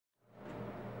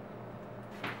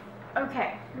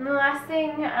Okay, and the last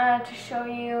thing to show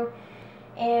you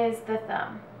is the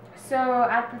thumb. So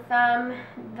at the thumb,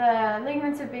 the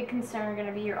ligaments of big concern are going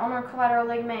to be your ulnar collateral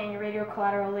ligament and your radial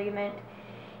collateral ligament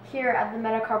here at the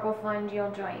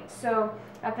metacarpophalangeal joint. So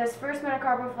at this first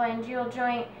metacarpophalangeal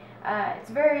joint, it's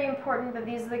very important that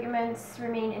these ligaments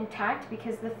remain intact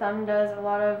because the thumb does a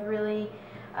lot of really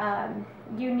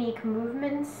unique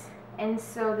movements, and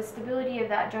so the stability of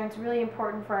that joint is really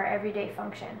important for our everyday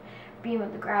function. Being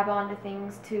able to grab onto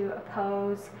things, to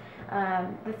oppose,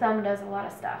 the thumb does a lot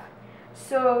of stuff.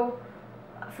 So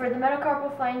for the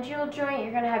metacarpophalangeal joint,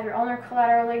 you're going to have your ulnar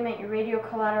collateral ligament, your radial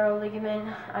collateral ligament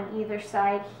on either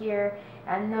side here,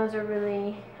 and those are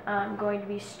really going to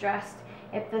be stressed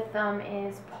if the thumb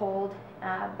is pulled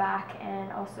back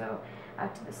and also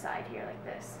out to the side here like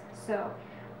this. So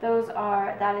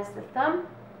that is the thumb.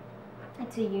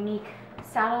 It's a unique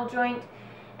saddle joint,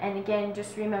 and again,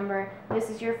 just remember, this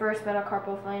is your first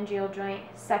metacarpophalangeal joint,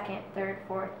 second, third,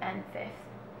 fourth, and fifth.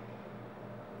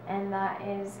 And that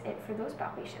is it for those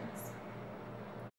palpations.